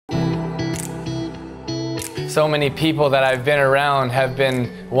So many people that I've been around have been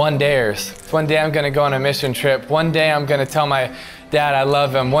one-dayers. One day I'm gonna go on a mission trip. One day I'm gonna tell my dad I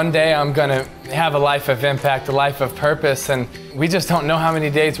love him. One day I'm gonna have a life of impact, a life of purpose, and we just don't know how many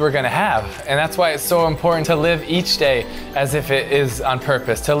days we're gonna have. And that's why it's so important to live each day as if it is on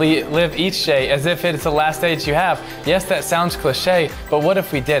purpose, to live each day as if it's the last day that you have. Yes, that sounds cliche, but what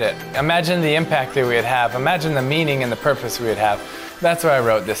if we did it? Imagine the impact that we would have. Imagine the meaning and the purpose we would have. That's why I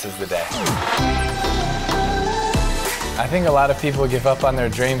wrote This Is the Day. I think a lot of people give up on their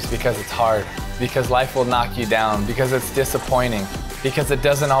dreams because it's hard, because life will knock you down, because it's disappointing, because it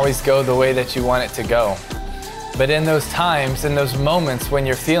doesn't always go the way that you want it to go. But in those times, in those moments when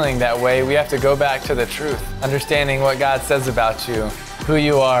you're feeling that way, we have to go back to the truth, understanding what God says about you, who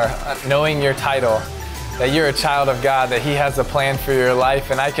you are, knowing your title, that you're a child of God, that He has a plan for your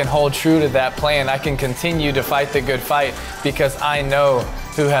life, and I can hold true to that plan. I can continue to fight the good fight because I know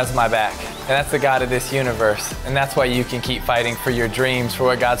who has my back. And that's the God of this universe. And that's why you can keep fighting for your dreams, for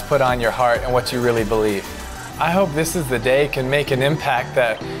what God's put on your heart and what you really believe. I hope This Is the Day can make an impact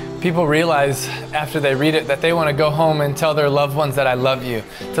that people realize after they read it that they want to go home and tell their loved ones that I love you,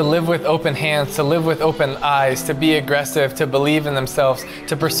 to live with open hands, to live with open eyes, to be aggressive, to believe in themselves,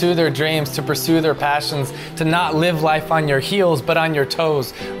 to pursue their dreams, to pursue their passions, to not live life on your heels but on your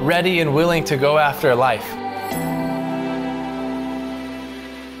toes, ready and willing to go after life.